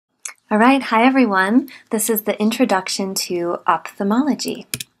All right, hi everyone. This is the introduction to ophthalmology.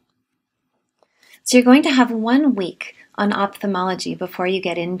 So you're going to have 1 week on ophthalmology before you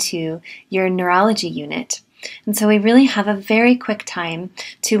get into your neurology unit. And so we really have a very quick time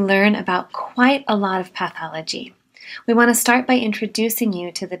to learn about quite a lot of pathology. We want to start by introducing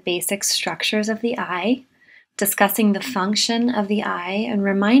you to the basic structures of the eye, discussing the function of the eye, and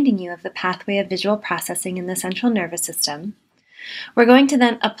reminding you of the pathway of visual processing in the central nervous system. We're going to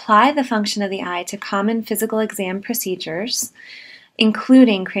then apply the function of the eye to common physical exam procedures,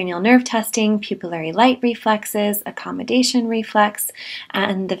 including cranial nerve testing, pupillary light reflexes, accommodation reflex,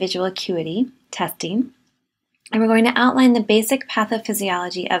 and the visual acuity testing. And we're going to outline the basic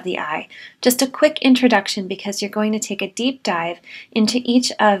pathophysiology of the eye. Just a quick introduction because you're going to take a deep dive into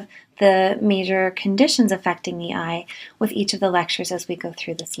each of the major conditions affecting the eye with each of the lectures as we go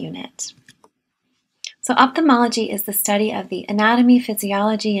through this unit. So ophthalmology is the study of the anatomy,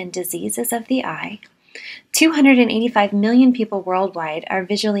 physiology, and diseases of the eye. 285 million people worldwide are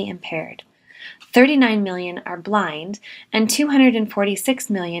visually impaired. 39 million are blind, and 246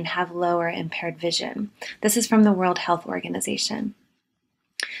 million have lower impaired vision. This is from the World Health Organization.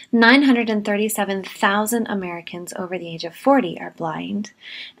 937,000 Americans over the age of 40 are blind,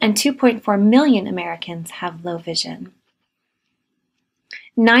 and 2.4 million Americans have low vision.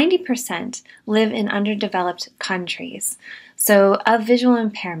 90% live in underdeveloped countries. So of visual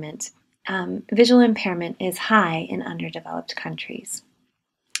impairment is high in underdeveloped countries.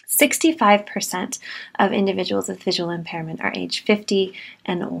 65% of individuals with visual impairment are age 50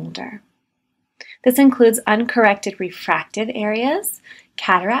 and older. This includes uncorrected refractive areas,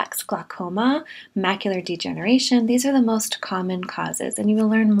 cataracts, glaucoma, macular degeneration. These are the most common causes, and you will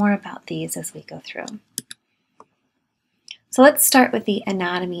learn more about these as we go through. So let's start with the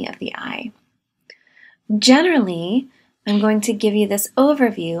anatomy of the eye. Generally, I'm going to give you this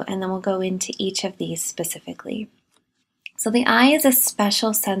overview and then we'll go into each of these specifically. So the eye is a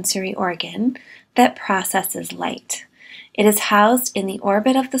special sensory organ that processes light. It is housed in the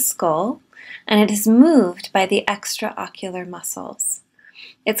orbit of the skull and it is moved by the extraocular muscles.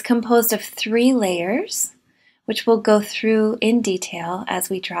 It's composed of 3 layers, which we'll go through in detail as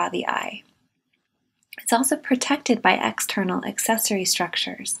we draw the eye. It's also protected by external accessory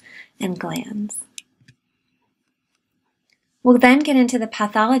structures and glands. We'll then get into the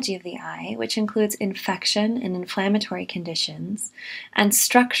pathology of the eye, which includes infection and inflammatory conditions, and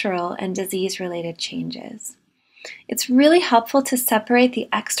structural and disease-related changes. It's really helpful to separate the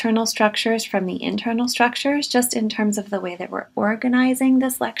external structures from the internal structures, just in terms of the way that we're organizing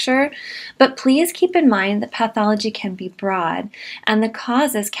this lecture. But please keep in mind that pathology can be broad, and the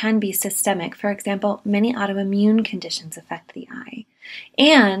causes can be systemic. For example, many autoimmune conditions affect the eye.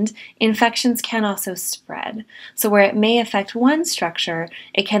 And infections can also spread. So where it may affect one structure,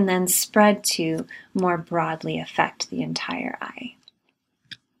 it can then spread to more broadly affect the entire eye.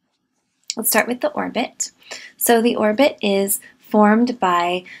 Let's start with the orbit. So the orbit is formed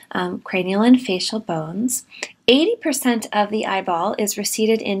by cranial and facial bones. 80% of the eyeball is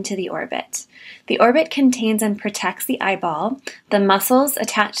receded into the orbit. The orbit contains and protects the eyeball, the muscles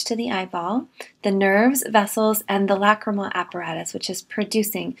attached to the eyeball, the nerves, vessels, and the lacrimal apparatus, which is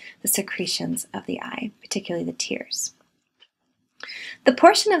producing the secretions of the eye, particularly the tears. The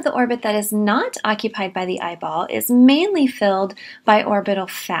portion of the orbit that is not occupied by the eyeball is mainly filled by orbital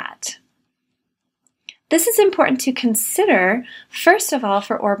fat. This is important to consider, first of all,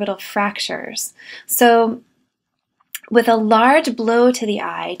 for orbital fractures. So with a large blow to the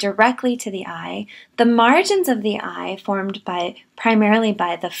eye, directly to the eye, the margins of the eye formed primarily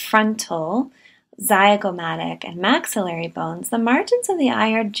by the frontal, zygomatic, and maxillary bones, the margins of the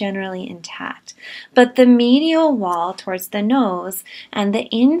eye are generally intact. But the medial wall towards the nose and the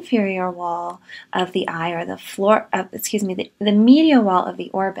inferior wall of the eye, or the medial wall of the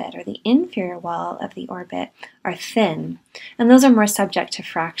orbit, or the inferior wall of the orbit, are thin, and those are more subject to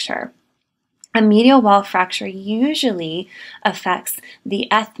fracture. A medial wall fracture usually affects the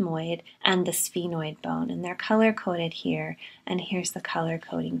ethmoid and the sphenoid bone, and they're color-coded here, and here's the color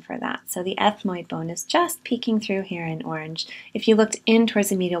coding for that. So the ethmoid bone is just peeking through here in orange. If you looked in towards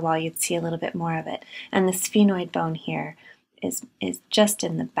the medial wall, you'd see a little bit more of it, and the sphenoid bone here is just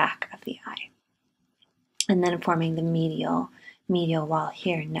in the back of the eye, and then forming the medial wall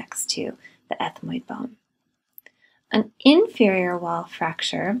here next to the ethmoid bone. An inferior wall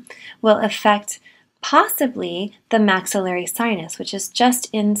fracture will affect possibly the maxillary sinus, which is just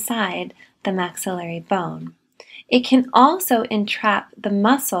inside the maxillary bone. It can also entrap the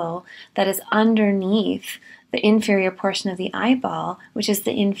muscle that is underneath the inferior portion of the eyeball, which is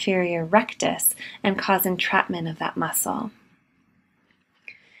the inferior rectus, and cause entrapment of that muscle.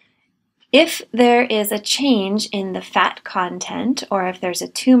 If there is a change in the fat content, or if there's a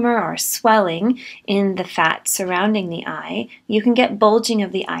tumor or swelling in the fat surrounding the eye, you can get bulging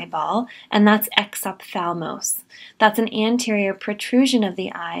of the eyeball, and that's exophthalmos. That's an anterior protrusion of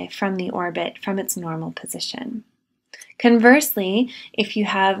the eye from the orbit from its normal position. Conversely, if you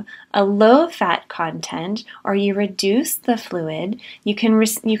have a low fat content or you reduce the fluid, you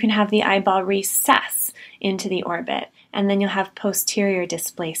can have the eyeball recess into the orbit, and then you'll have posterior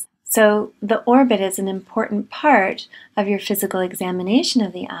displacement. So the orbit is an important part of your physical examination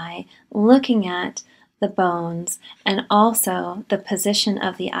of the eye, looking at the bones and also the position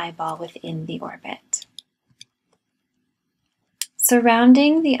of the eyeball within the orbit.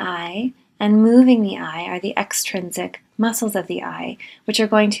 Surrounding the eye and moving the eye are the extrinsic muscles of the eye, which are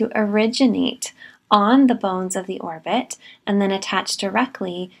going to originate on the bones of the orbit and then attach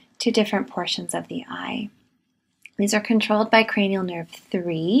directly to different portions of the eye. These are controlled by cranial nerve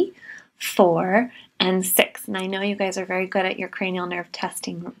 3, 4, and 6. And I know you guys are very good at your cranial nerve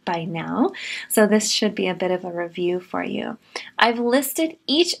testing by now, so this should be a bit of a review for you. I've listed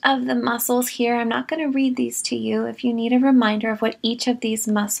each of the muscles here. I'm not going to read these to you. If you need a reminder of what each of these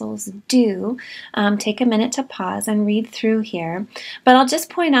muscles do, take a minute to pause and read through here. But I'll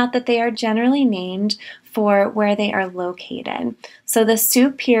just point out that they are generally named for where they are located. So the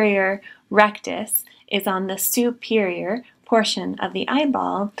superior rectus is on the superior portion of the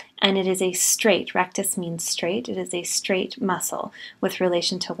eyeball, and it is a straight, rectus means straight, it is a straight muscle with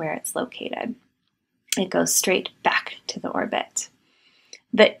relation to where it's located. It goes straight back to the orbit.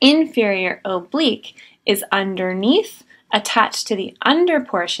 The inferior oblique is underneath, attached to the under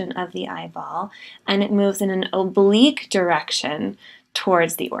portion of the eyeball, and it moves in an oblique direction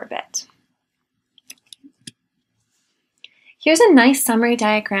towards the orbit. Here's a nice summary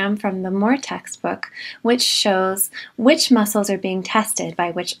diagram from the Moore textbook, which shows which muscles are being tested by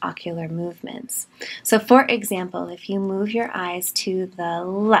which ocular movements. So for example, if you move your eyes to the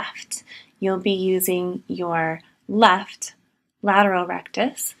left, you'll be using your left lateral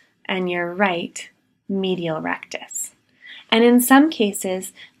rectus and your right medial rectus. And in some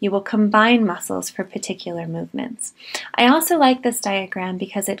cases, you will combine muscles for particular movements. I also like this diagram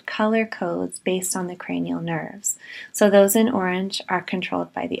because it color codes based on the cranial nerves. So those in orange are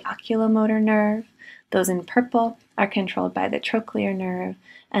controlled by the oculomotor nerve, those in purple are controlled by the trochlear nerve,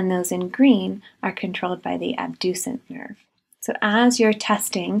 and those in green are controlled by the abducent nerve. So as you're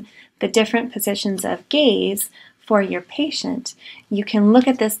testing the different positions of gaze for your patient, you can look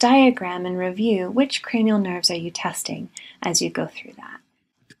at this diagram and review which cranial nerves are you testing as you go through that.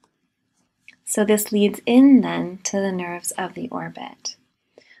 So this leads in then to the nerves of the orbit.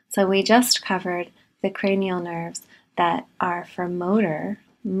 So we just covered the cranial nerves that are for motor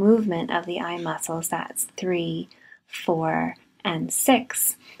movement of the eye muscles, that's 3, 4, and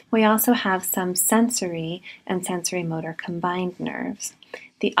 6. We also have some sensory and sensory motor combined nerves.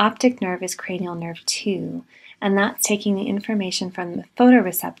 The optic nerve is cranial nerve 2, and that's taking the information from the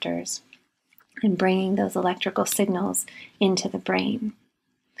photoreceptors and bringing those electrical signals into the brain.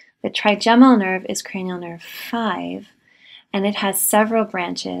 The trigeminal nerve is cranial nerve 5, and it has several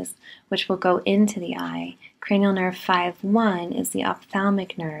branches which will go into the eye. Cranial nerve 5-1 is the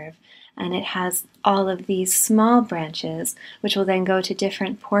ophthalmic nerve, and it has all of these small branches which will then go to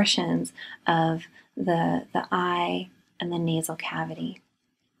different portions of the eye and the nasal cavity.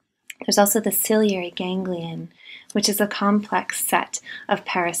 There's also the ciliary ganglion, which is a complex set of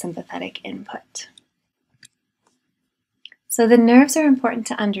parasympathetic input. So the nerves are important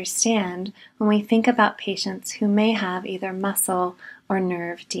to understand when we think about patients who may have either muscle or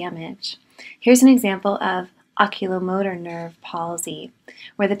nerve damage. Here's an example of oculomotor nerve palsy,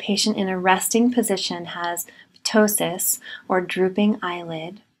 where the patient in a resting position has ptosis or drooping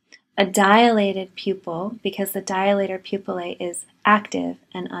eyelid, a dilated pupil because the dilator pupillae is active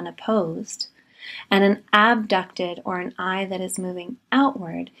and unopposed, and an abducted or an eye that is moving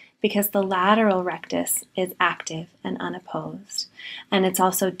outward because the lateral rectus is active and unopposed. And it's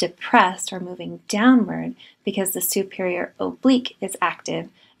also depressed or moving downward because the superior oblique is active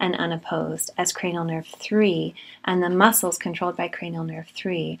and unopposed, as cranial nerve 3 and the muscles controlled by cranial nerve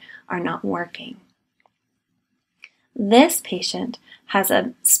 3 are not working. This patient has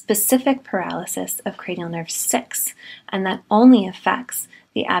a specific paralysis of cranial nerve 6, and that only affects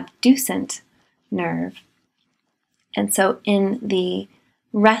the abducent nerve. And so in the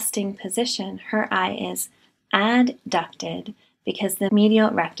resting position, her eye is adducted because the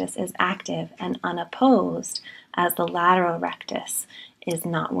medial rectus is active and unopposed, as the lateral rectus is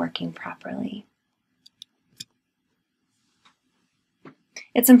not working properly.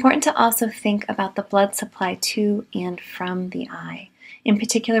 It's important to also think about the blood supply to and from the eye. in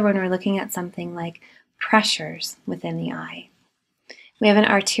particular when we're looking at something like pressures within the eye. We have an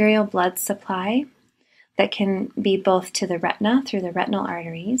arterial blood supply that can be both to the retina through the retinal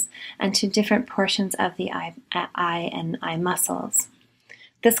arteries and to different portions of the eye and eye muscles.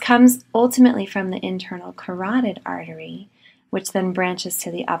 This comes ultimately from the internal carotid artery, which then branches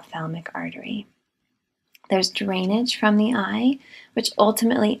to the ophthalmic artery. There's drainage from the eye, which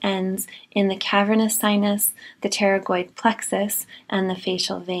ultimately ends in the cavernous sinus, the pterygoid plexus, and the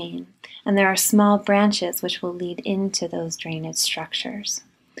facial vein. And there are small branches which will lead into those drainage structures.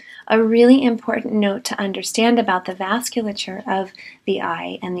 A really important note to understand about the vasculature of the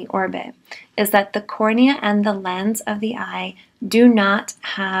eye and the orbit is that the cornea and the lens of the eye do not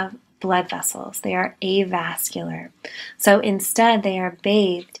have blood vessels. They are avascular. So instead, they are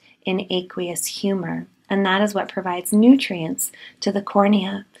bathed in aqueous humor, and that is what provides nutrients to the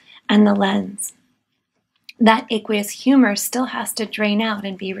cornea and the lens. That aqueous humor still has to drain out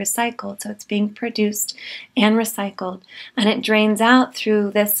and be recycled, so it's being produced and recycled, and it drains out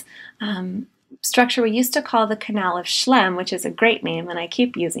through this structure we used to call the canal of Schlemm, which is a great name, and I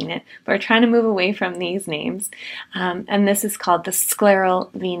keep using it, but we're trying to move away from these names, and this is called the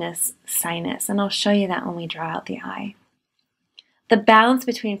scleral venous sinus, and I'll show you that when we draw out the eye. The balance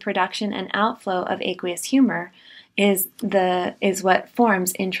between production and outflow of aqueous humor is what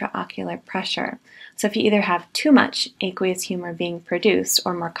forms intraocular pressure. So if you either have too much aqueous humor being produced,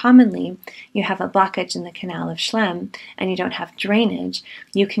 or more commonly, you have a blockage in the canal of Schlemm and you don't have drainage,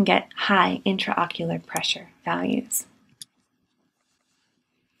 you can get high intraocular pressure values.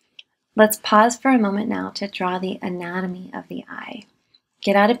 Let's pause for a moment now to draw the anatomy of the eye.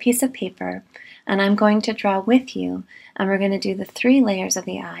 Get out a piece of paper, and I'm going to draw with you, and we're going to do the 3 layers of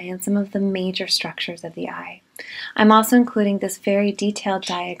the eye and some of the major structures of the eye. I'm also including this very detailed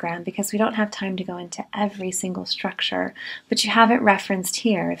diagram because we don't have time to go into every single structure, but you have it referenced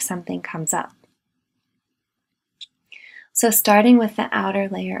here if something comes up. So starting with the outer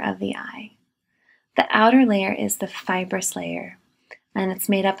layer of the eye. The outer layer is the fibrous layer, and it's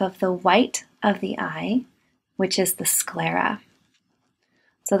made up of the white of the eye, which is the sclera.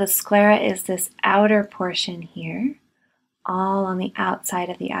 So the sclera is this outer portion here, all on the outside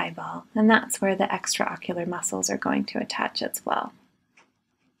of the eyeball, and that's where the extraocular muscles are going to attach as well.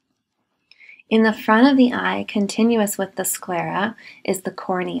 In the front of the eye, continuous with the sclera, is the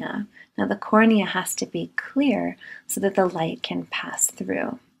cornea. Now the cornea has to be clear so that the light can pass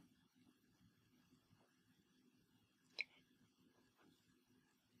through.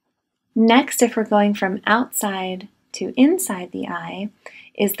 Next, if we're going from outside to inside the eye,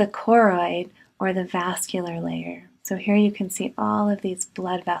 is the choroid, or the vascular layer. So here you can see all of these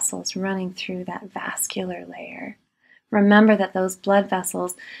blood vessels running through that vascular layer. Remember that those blood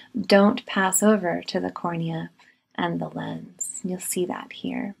vessels don't pass over to the cornea and the lens. You'll see that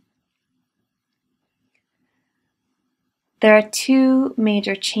here. There are 2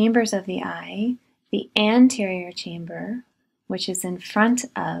 major chambers of the eye, the anterior chamber, which is in front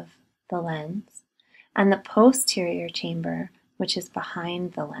of the lens, and the posterior chamber, which is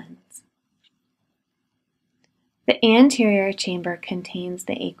behind the lens. The anterior chamber contains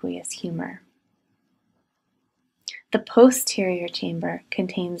the aqueous humor. The posterior chamber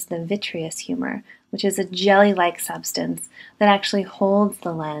contains the vitreous humor, which is a jelly-like substance that actually holds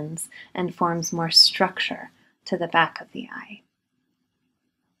the lens and forms more structure to the back of the eye.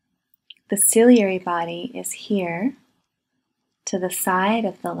 The ciliary body is here to the side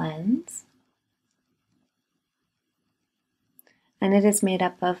of the lens, and it is made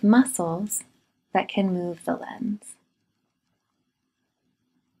up of muscles that can move the lens.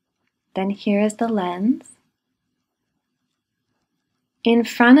 Then here is the lens. In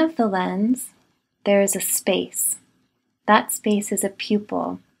front of the lens, there is a space. That space is a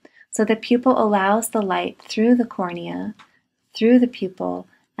pupil. So the pupil allows the light through the cornea, through the pupil,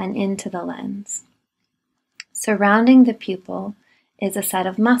 and into the lens. Surrounding the pupil is a set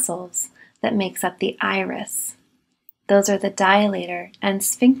of muscles that makes up the iris. Those are the dilator and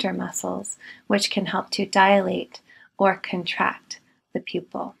sphincter muscles, which can help to dilate or contract the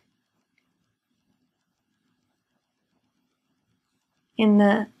pupil. In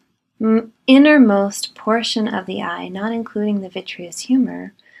the innermost portion of the eye, not including the vitreous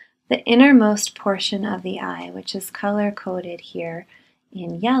humor, the innermost portion of the eye, which is color-coded here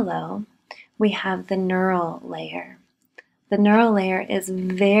in yellow, we have the neural layer. The neural layer is a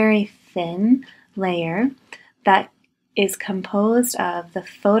very thin layer that is composed of the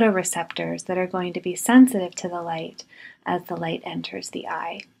photoreceptors that are going to be sensitive to the light as the light enters the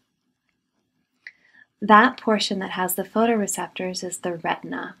eye. That portion that has the photoreceptors is the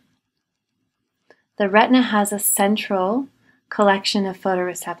retina. The retina has a central collection of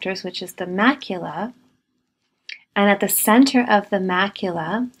photoreceptors, which is the macula. And at the center of the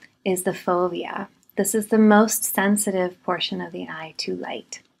macula is the fovea. This is the most sensitive portion of the eye to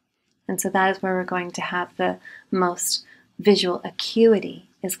light. And so that is where we're going to have the most visual acuity,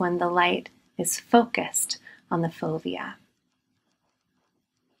 is when the light is focused on the fovea.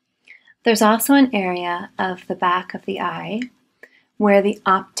 There's also an area of the back of the eye where the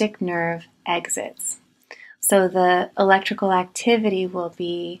optic nerve exits. So the electrical activity will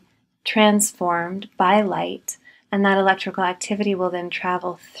be transformed by light, and that electrical activity will then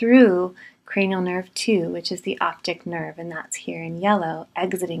travel through cranial nerve 2, which is the optic nerve, and that's here in yellow,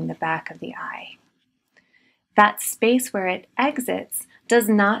 exiting the back of the eye. That space where it exits does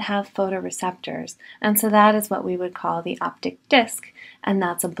not have photoreceptors, and so that is what we would call the optic disc, and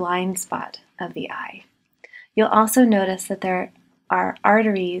that's a blind spot of the eye. You'll also notice that there are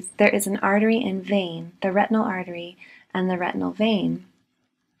arteries. There is an artery and vein, the retinal artery and the retinal vein,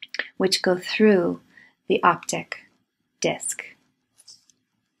 which go through the optic disc.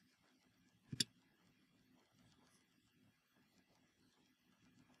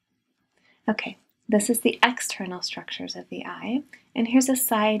 Okay, this is the external structures of the eye, and here's a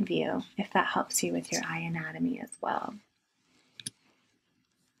side view if that helps you with your eye anatomy as well.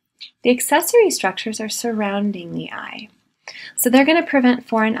 The accessory structures are surrounding the eye. So they're going to prevent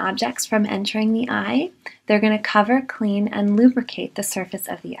foreign objects from entering the eye. They're going to cover, clean, and lubricate the surface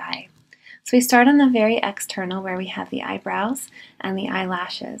of the eye. So we start on the very external where we have the eyebrows and the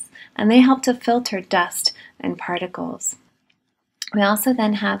eyelashes, and they help to filter dust and particles. We also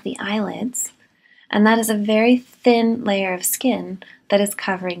then have the eyelids, and that is a very thin layer of skin that is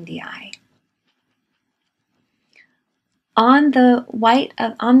covering the eye. On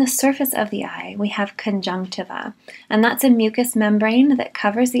the surface of the eye, we have conjunctiva, and that's a mucous membrane that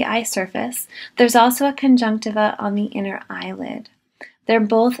covers the eye surface. There's also a conjunctiva on the inner eyelid. They're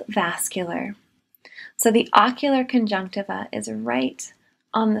both vascular. So the ocular conjunctiva is right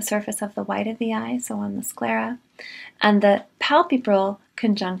on the surface of the white of the eye, so on the sclera, and the palpebral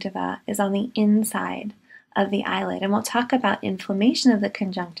conjunctiva is on the inside of the eyelid. And we'll talk about inflammation of the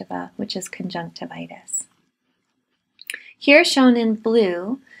conjunctiva, which is conjunctivitis. Here shown in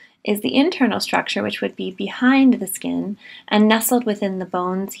blue is the internal structure, which would be behind the skin and nestled within the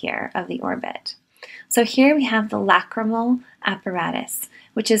bones here of the orbit. So here we have the lacrimal apparatus,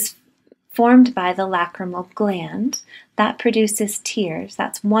 which is formed by the lacrimal gland that produces tears.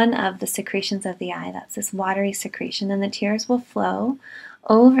 That's one of the secretions of the eye. That's this watery secretion, and the tears will flow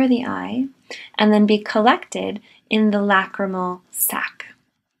over the eye and then be collected in the lacrimal sac.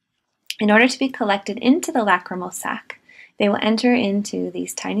 In order to be collected into the lacrimal sac, they will enter into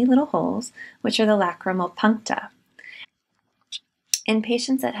these tiny little holes, which are the lacrimal puncta. In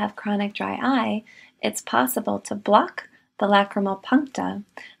patients that have chronic dry eye, it's possible to block the lacrimal puncta,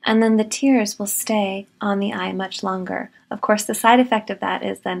 and then the tears will stay on the eye much longer. Of course, the side effect of that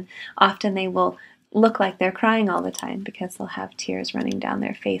is then often they will look like they're crying all the time because they'll have tears running down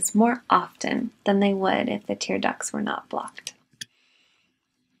their face more often than they would if the tear ducts were not blocked.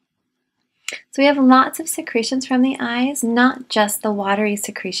 So we have lots of secretions from the eyes, not just the watery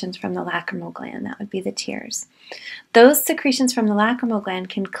secretions from the lacrimal gland. That would be the tears. Those secretions from the lacrimal gland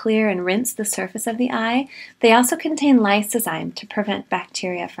can clear and rinse the surface of the eye. They also contain lysozyme to prevent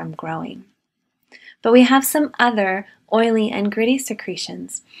bacteria from growing. But we have some other oily and gritty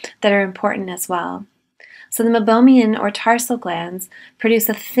secretions that are important as well. So the meibomian or tarsal glands produce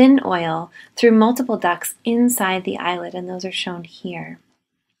a thin oil through multiple ducts inside the eyelid, and those are shown here.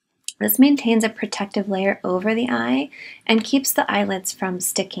 This maintains a protective layer over the eye and keeps the eyelids from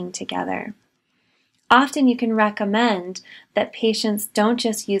sticking together. Often you can recommend that patients don't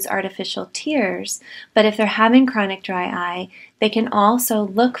just use artificial tears, but if they're having chronic dry eye, they can also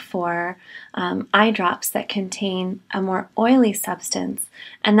look for eye drops that contain a more oily substance,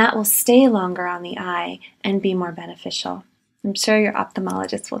 and that will stay longer on the eye and be more beneficial. I'm sure your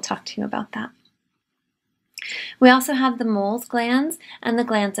ophthalmologist will talk to you about that. We also have the Moll's glands and the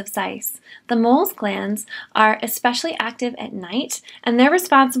glands of Zeiss. The Moll's glands are especially active at night, and they're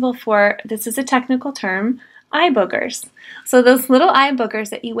responsible for, this is a technical term, eye boogers. So those little eye boogers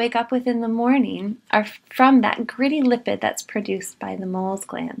that you wake up with in the morning are from that gritty lipid that's produced by the Moll's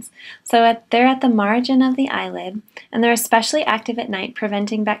glands. So they're at the margin of the eyelid, and they're especially active at night,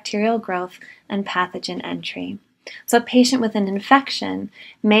 preventing bacterial growth and pathogen entry. So a patient with an infection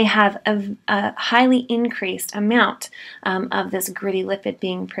may have a highly increased amount of this gritty lipid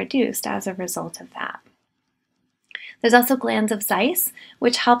being produced as a result of that. There's also glands of Zeiss,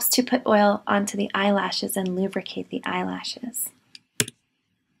 which helps to put oil onto the eyelashes and lubricate the eyelashes.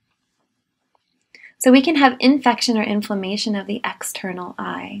 So we can have infection or inflammation of the external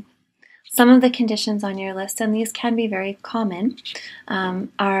eye. Some of the conditions on your list, and these can be very common,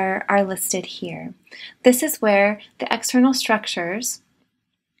 are listed here. This is where the external structures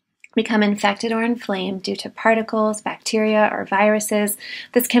become infected or inflamed due to particles, bacteria, or viruses.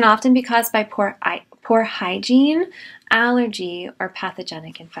 This can often be caused by poor hygiene, allergy, or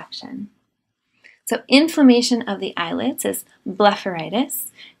pathogenic infection. So inflammation of the eyelids is blepharitis.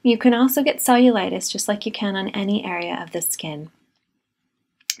 You can also get cellulitis, just like you can on any area of the skin.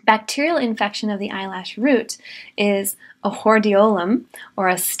 Bacterial infection of the eyelash root is a hordeolum or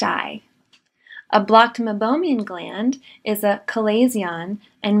a stye. A blocked meibomian gland is a chalazion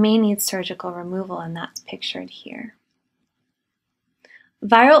and may need surgical removal, and that's pictured here.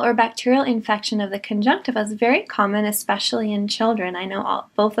 Viral or bacterial infection of the conjunctiva is very common, especially in children. I know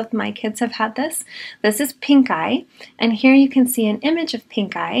both of my kids have had this. This is pink eye, and here you can see an image of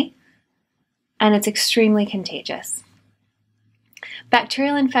pink eye, and it's extremely contagious.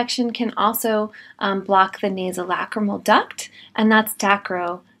 Bacterial infection can also block the nasolacrimal duct, and that's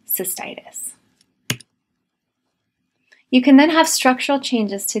dacrocystitis. You can then have structural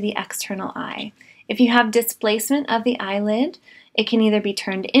changes to the external eye. If you have displacement of the eyelid, it can either be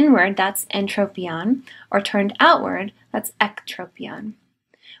turned inward, that's entropion, or turned outward, that's ectropion.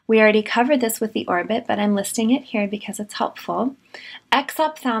 We already covered this with the orbit, but I'm listing it here because it's helpful.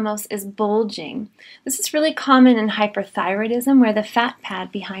 Exophthalmos is bulging. This is really common in hyperthyroidism, where the fat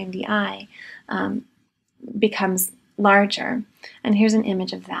pad behind the eye becomes larger. And here's an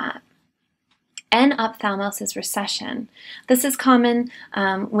image of that. Ophthalmos is recession. This is common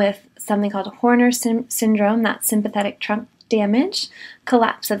with something called Horner syndrome, that's sympathetic trunk damage,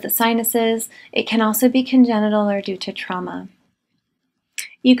 collapse of the sinuses. It can also be congenital or due to trauma.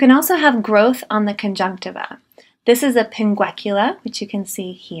 You can also have growth on the conjunctiva. This is a pinguecula, which you can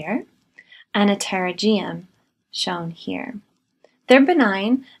see here, and a pterygium, shown here. They're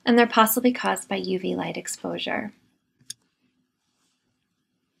benign, and they're possibly caused by UV light exposure.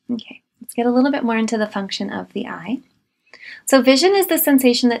 Okay, let's get a little bit more into the function of the eye. So vision is the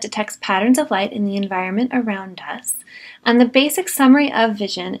sensation that detects patterns of light in the environment around us. And the basic summary of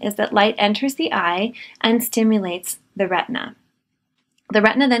vision is that light enters the eye and stimulates the retina. The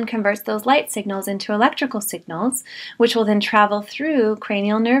retina then converts those light signals into electrical signals, which will then travel through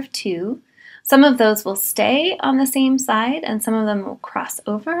cranial nerve 2. Some of those will stay on the same side, and some of them will cross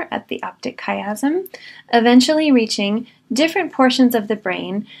over at the optic chiasm, eventually reaching different portions of the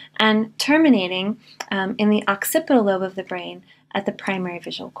brain and terminating in the occipital lobe of the brain at the primary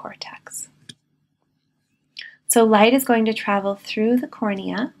visual cortex. So light is going to travel through the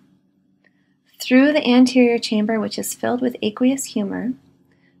cornea, through the anterior chamber, which is filled with aqueous humor,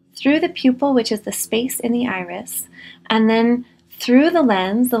 through the pupil, which is the space in the iris, and then through the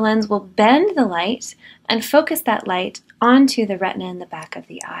lens will bend the light and focus that light onto the retina in the back of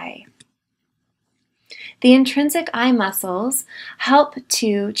the eye. The intrinsic eye muscles help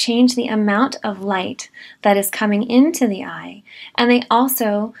to change the amount of light that is coming into the eye, and they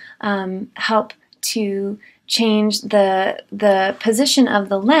also help to change the position of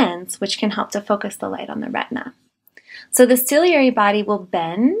the lens, which can help to focus the light on the retina. So the ciliary body will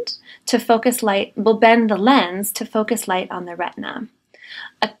bend the lens to focus light on the retina.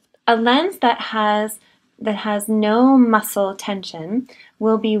 A lens that has no muscle tension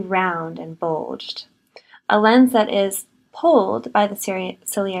will be round and bulged. A lens that is pulled by the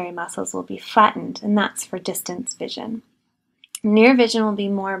ciliary muscles will be flattened, and that's for distance vision. Near vision will be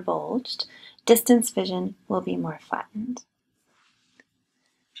more bulged. Distance vision will be more flattened.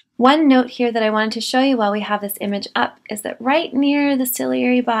 One note here that I wanted to show you while we have this image up is that right near the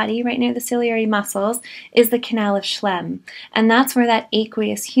ciliary body, right near the ciliary muscles, is the canal of Schlemm, and that's where that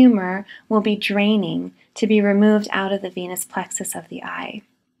aqueous humor will be draining to be removed out of the venous plexus of the eye.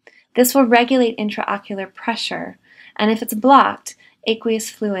 This will regulate intraocular pressure, and if it's blocked, aqueous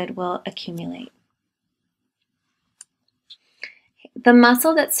fluid will accumulate. The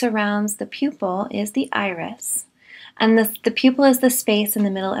muscle that surrounds the pupil is the iris, and the pupil is the space in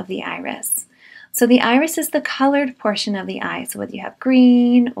the middle of the iris. So the iris is the colored portion of the eye. So whether you have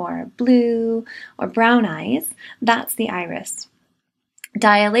green or blue or brown eyes, that's the iris.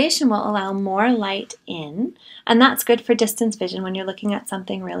 Dilation will allow more light in, and that's good for distance vision when you're looking at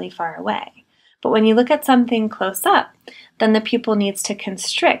something really far away. But when you look at something close up, then the pupil needs to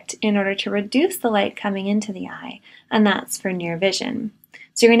constrict in order to reduce the light coming into the eye, and that's for near vision.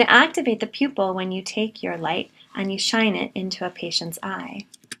 So you're going to activate the pupil when you take your light and you shine it into a patient's eye.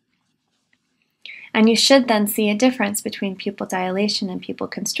 And you should then see a difference between pupil dilation and pupil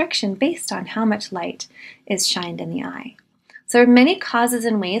constriction based on how much light is shined in the eye. So there are many causes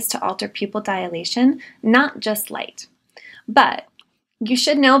and ways to alter pupil dilation, not just light. But you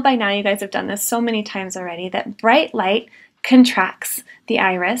should know by now, you guys have done this so many times already, that bright light contracts the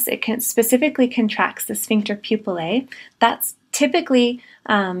iris. It specifically contracts the sphincter pupillae. That's typically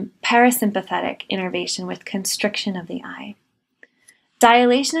parasympathetic innervation with constriction of the eye.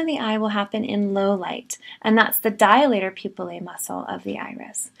 Dilation of the eye will happen in low light, and that's the dilator pupillae muscle of the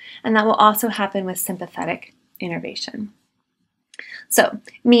iris. And that will also happen with sympathetic innervation. So,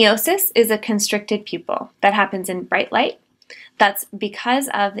 miosis is a constricted pupil that happens in bright light. That's because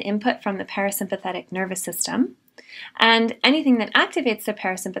of the input from the parasympathetic nervous system. And anything that activates the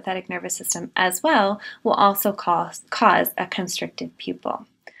parasympathetic nervous system as well will also cause a constricted pupil.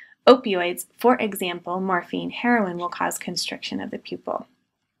 Opioids, for example, morphine, heroin, will cause constriction of the pupil.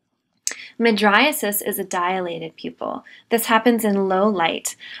 Mydriasis is a dilated pupil. This happens in low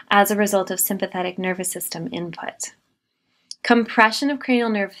light as a result of sympathetic nervous system input. Compression of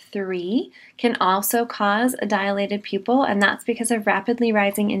cranial nerve 3 can also cause a dilated pupil, and that's because of rapidly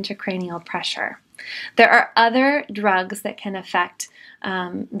rising intracranial pressure. There are other drugs that can affect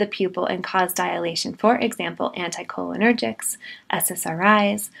the pupil and cause dilation. For example, anticholinergics,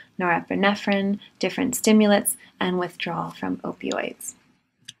 SSRIs, norepinephrine, different stimulants, and withdrawal from opioids.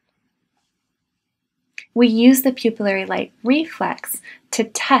 We use the pupillary light reflex to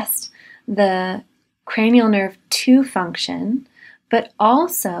test the cranial nerve 2 function, but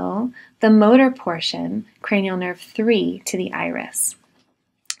also the motor portion, cranial nerve 3, to the iris.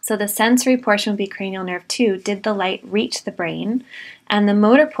 So the sensory portion would be cranial nerve 2, did the light reach the brain? And the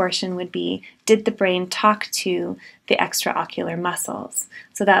motor portion would be, did the brain talk to the extraocular muscles?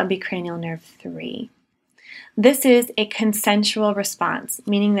 So that would be cranial nerve 3. This is a consensual response,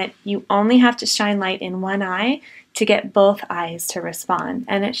 meaning that you only have to shine light in one eye to get both eyes to respond,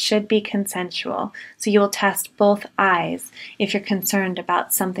 and it should be consensual. So you will test both eyes if you're concerned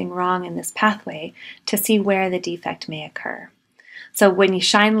about something wrong in this pathway to see where the defect may occur. So when you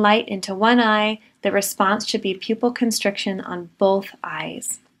shine light into one eye, the response should be pupil constriction on both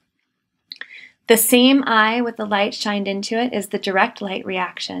eyes. The same eye with the light shined into it is the direct light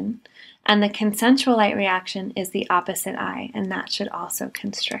reaction, and the consensual light reaction is the opposite eye, and that should also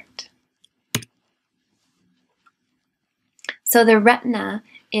constrict. So the retina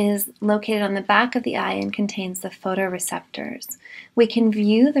is located on the back of the eye and contains the photoreceptors. We can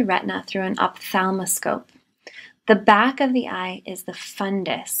view the retina through an ophthalmoscope. The back of the eye is the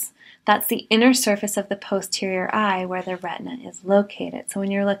fundus. That's the inner surface of the posterior eye where the retina is located. So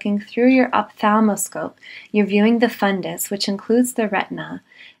when you're looking through your ophthalmoscope, you're viewing the fundus, which includes the retina,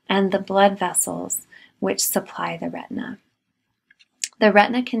 and the blood vessels, which supply the retina. The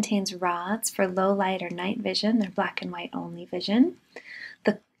retina contains rods for low light or night vision. They're black and white only vision.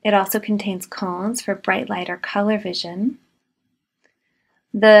 It also contains cones for bright light or color vision.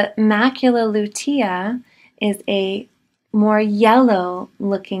 The macula lutea is a more yellow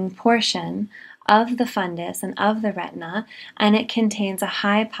looking portion of the fundus and of the retina, and it contains a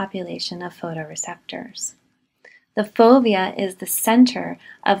high population of photoreceptors. The fovea is the center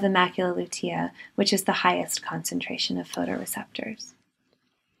of the macula lutea, which is the highest concentration of photoreceptors.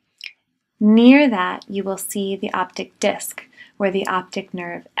 Near that, you will see the optic disc, where the optic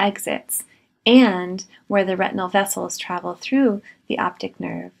nerve exits, and where the retinal vessels travel through the optic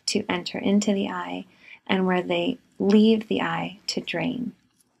nerve to enter into the eye, and where they leave the eye to drain.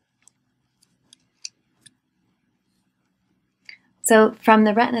 So from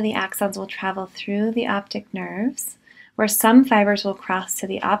the retina, the axons will travel through the optic nerves, where some fibers will cross to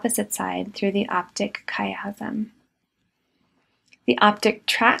the opposite side through the optic chiasm. The optic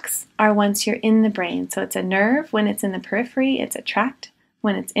tracts are once you're in the brain. So it's a nerve when it's in the periphery, it's a tract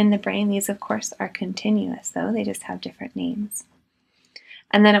when it's in the brain. These, of course, are continuous, though. They just have different names.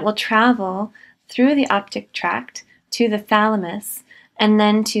 And then it will travel through the optic tract to the thalamus and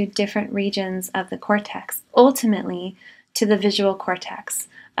then to different regions of the cortex, ultimately to the visual cortex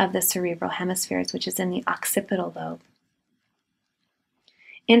of the cerebral hemispheres, which is in the occipital lobe.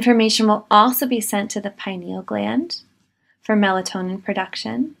 Information will also be sent to the pineal gland for melatonin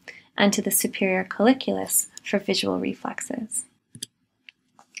production and to the superior colliculus for visual reflexes.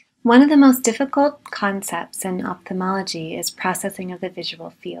 One of the most difficult concepts in ophthalmology is processing of the visual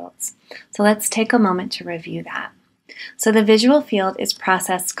fields. So let's take a moment to review that. So the visual field is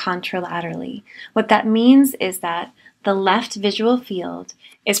processed contralaterally. What that means is that the left visual field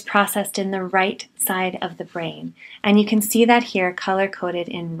is processed in the right side of the brain. And you can see that here color-coded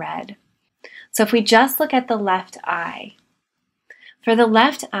in red. So if we just look at the left eye, for the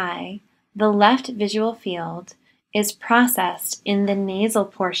left eye, the left visual field is processed in the nasal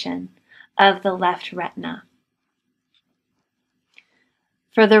portion of the left retina.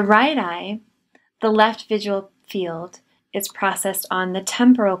 For the right eye, the left visual field is processed on the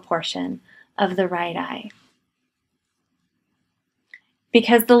temporal portion of the right eye.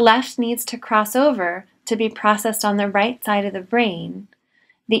 Because the left needs to cross over to be processed on the right side of the brain,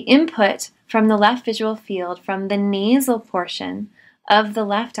 the input from the left visual field from the nasal portion of the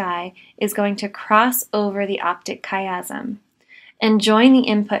left eye is going to cross over the optic chiasm and join the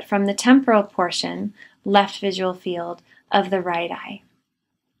input from the temporal portion, left visual field, of the right eye.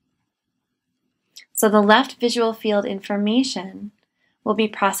 So the left visual field information will be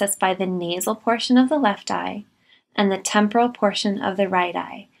processed by the nasal portion of the left eye and the temporal portion of the right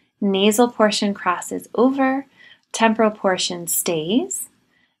eye. Nasal portion crosses over, temporal portion stays,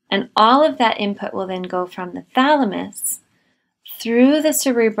 and all of that input will then go from the thalamus through the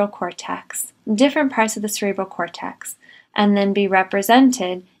cerebral cortex, different parts of the cerebral cortex, and then be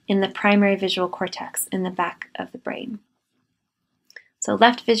represented in the primary visual cortex in the back of the brain. So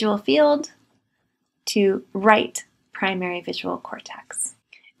left visual field to right primary visual cortex.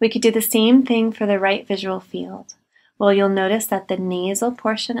 We could do the same thing for the right visual field. Well, you'll notice that the nasal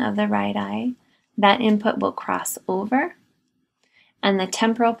portion of the right eye, that input will cross over, and the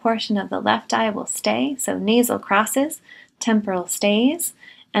temporal portion of the left eye will stay. So nasal crosses, temporal stays,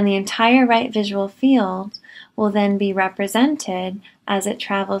 and the entire right visual field will then be represented as it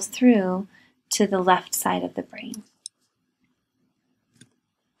travels through to the left side of the brain.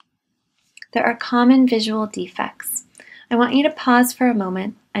 There are common visual defects. I want you to pause for a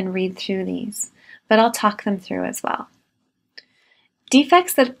moment and read through these, but I'll talk them through as well.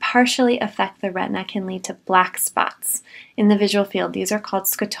 Defects that partially affect the retina can lead to black spots in the visual field. These are called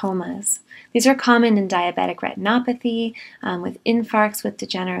scotomas. These are common in diabetic retinopathy, with infarcts, with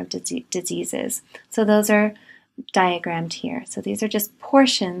degenerative diseases. So those are diagrammed here. So these are just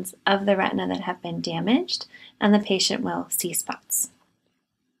portions of the retina that have been damaged, and the patient will see spots.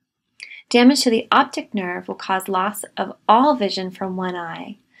 Damage to the optic nerve will cause loss of all vision from one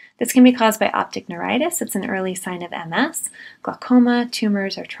eye. This can be caused by optic neuritis. It's an early sign of MS, glaucoma,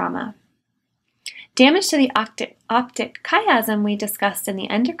 tumors, or trauma. Damage to the optic chiasm we discussed in the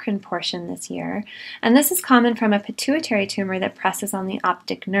endocrine portion this year, and this is common from a pituitary tumor that presses on the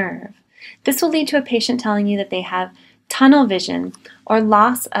optic nerve. This will lead to a patient telling you that they have tunnel vision or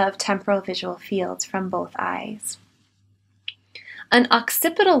loss of temporal visual fields from both eyes. An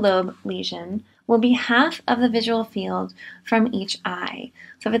occipital lobe lesion will be half of the visual field from each eye.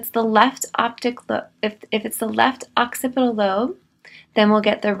 So if it's the left if it's the left occipital lobe, then we'll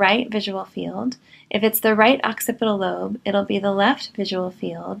get the right visual field. If it's the right occipital lobe, it'll be the left visual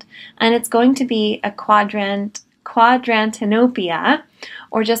field, and it's going to be a quadrantinopia,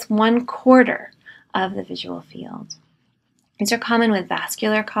 or just 1/4 of the visual field. These are common with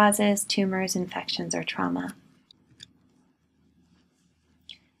vascular causes, tumors, infections, or trauma.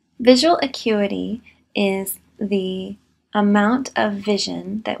 Visual acuity is the amount of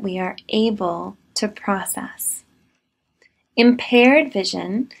vision that we are able to process. Impaired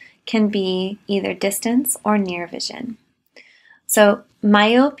vision can be either distance or near vision. So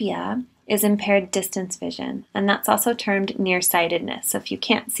myopia is impaired distance vision, and that's also termed nearsightedness. So if you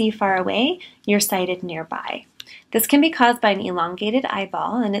can't see far away, you're sighted nearby. This can be caused by an elongated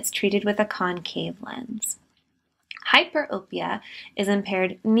eyeball, and it's treated with a concave lens. Hyperopia is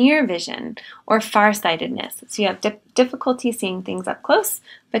impaired near vision or farsightedness. So you have difficulty seeing things up close,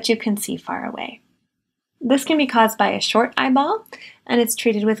 but you can see far away. This can be caused by a short eyeball, and it's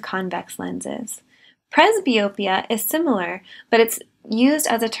treated with convex lenses. Presbyopia is similar, but it's used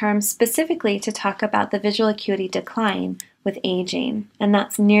as a term specifically to talk about the visual acuity decline with aging, and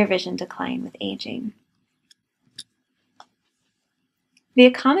that's near vision decline with aging. The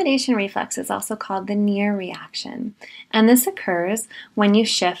accommodation reflex is also called the near reaction, and this occurs when you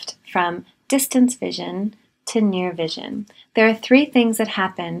shift from distance vision to near vision. There are 3 things that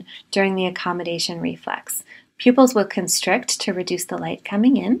happen during the accommodation reflex. Pupils will constrict to reduce the light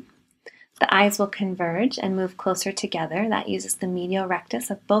coming in. The eyes will converge and move closer together. That uses the medial rectus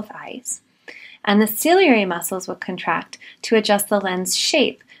of both eyes. And the ciliary muscles will contract to adjust the lens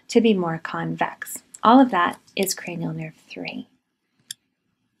shape to be more convex. All of that is cranial nerve 3.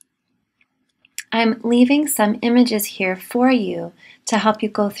 I'm leaving some images here for you to help you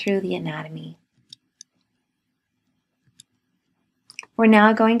go through the anatomy. We're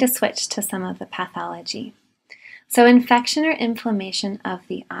now going to switch to some of the pathology. So infection or inflammation of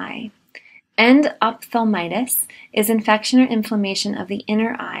the eye. Endophthalmitis is infection or inflammation of the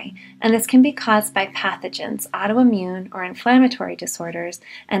inner eye, and this can be caused by pathogens, autoimmune or inflammatory disorders,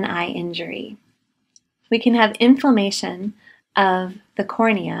 and eye injury. We can have inflammation of the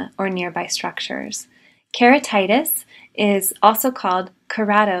cornea or nearby structures. Keratitis is also called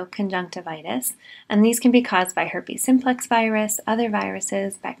keratoconjunctivitis, and these can be caused by herpes simplex virus, other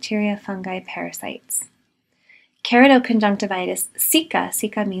viruses, bacteria, fungi, parasites. Keratoconjunctivitis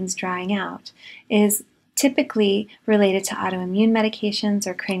Zika means drying out, is typically related to autoimmune medications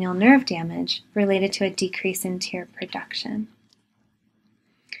or cranial nerve damage related to a decrease in tear production.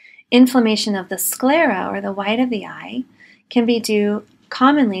 Inflammation of the sclera, or the white of the eye, can be due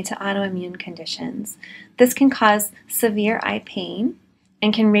commonly to autoimmune conditions. This can cause severe eye pain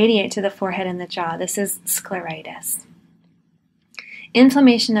and can radiate to the forehead and the jaw. This is scleritis.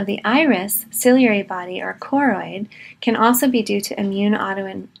 Inflammation of the iris, ciliary body, or choroid can also be due to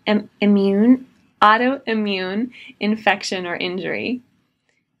autoimmune infection or injury.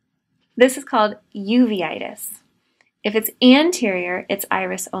 This is called uveitis. If it's anterior, it's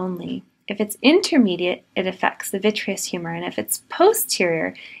iris only. If it's intermediate, it affects the vitreous humor, and if it's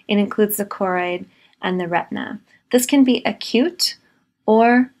posterior, it includes the choroid and the retina. This can be acute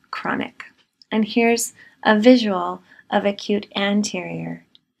or chronic. And here's a visual of acute anterior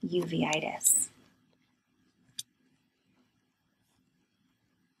uveitis.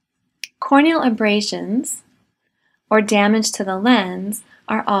 Corneal abrasions or damage to the lens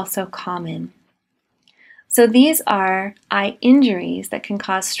are also common. So these are eye injuries that can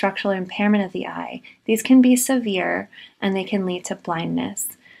cause structural impairment of the eye. These can be severe and they can lead to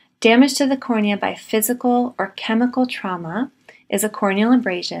blindness. Damage to the cornea by physical or chemical trauma is a corneal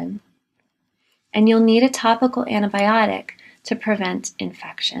abrasion, and you'll need a topical antibiotic to prevent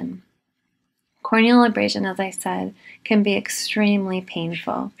infection. Corneal abrasion, as I said, can be extremely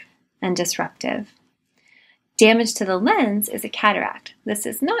painful and disruptive. Damage to the lens is a cataract. This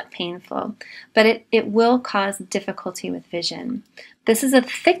is not painful, but it will cause difficulty with vision. This is a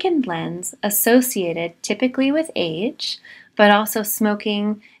thickened lens associated typically with age, but also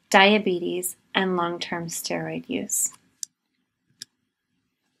smoking, diabetes, and long-term steroid use.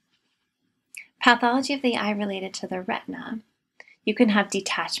 Pathology of the eye related to the retina. You can have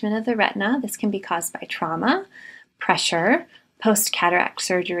detachment of the retina. This can be caused by trauma, pressure, post-cataract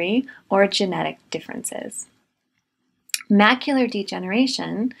surgery, or genetic differences. Macular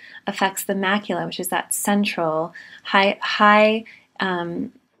degeneration affects the macula, which is that central high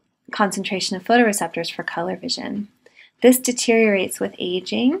concentration of photoreceptors for color vision. This deteriorates with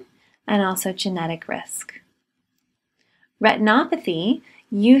aging and also genetic risk. Retinopathy,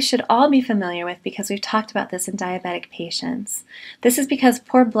 you should all be familiar with because we've talked about this in diabetic patients. This is because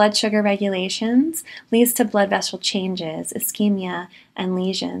poor blood sugar regulations leads to blood vessel changes, ischemia, and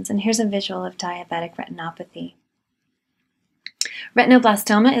lesions. And here's a visual of diabetic retinopathy.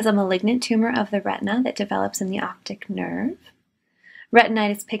 Retinoblastoma is a malignant tumor of the retina that develops in the optic nerve.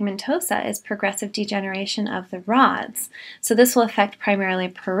 Retinitis pigmentosa is progressive degeneration of the rods. So this will affect primarily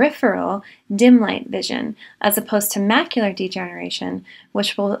peripheral dim light vision, as opposed to macular degeneration,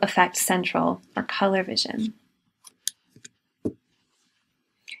 which will affect central or color vision.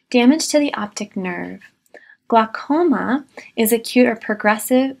 Damage to the optic nerve. Glaucoma is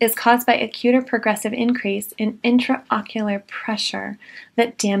caused by acute or progressive increase in intraocular pressure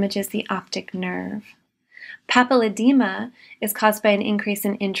that damages the optic nerve. Papilledema is caused by an increase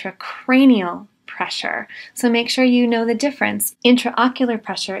in intracranial pressure. So make sure you know the difference. Intraocular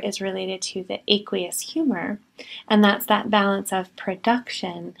pressure is related to the aqueous humor, and that's that balance of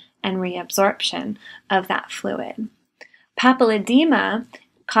production and reabsorption of that fluid. Papilledema,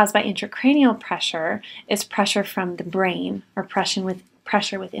 caused by intracranial pressure, is pressure from the brain, or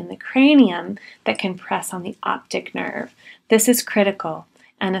pressure within the cranium that can press on the optic nerve. This is critical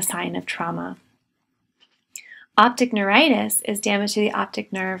and a sign of trauma. Optic neuritis is damage to the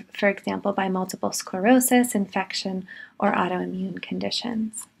optic nerve, for example, by multiple sclerosis, infection, or autoimmune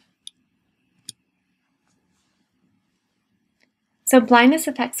conditions. So blindness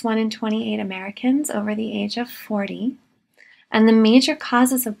affects 1 in 28 Americans over the age of 40. And the major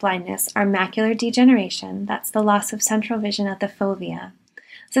causes of blindness are macular degeneration, that's the loss of central vision at the fovea.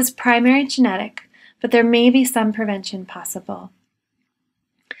 This is primary genetic, but there may be some prevention possible.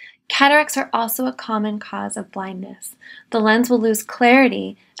 Cataracts are also a common cause of blindness. The lens will lose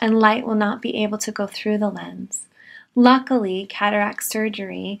clarity and light will not be able to go through the lens. Luckily, cataract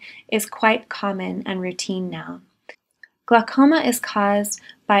surgery is quite common and routine now. Glaucoma is caused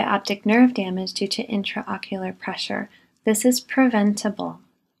by optic nerve damage due to intraocular pressure. This is preventable.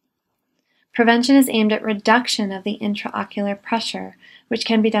 Prevention is aimed at reduction of the intraocular pressure, which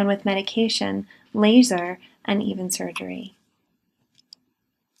can be done with medication, laser, and even surgery.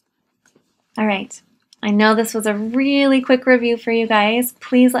 All right, I know this was a really quick review for you guys.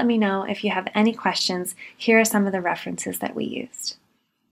 Please let me know if you have any questions. Here are some of the references that we used.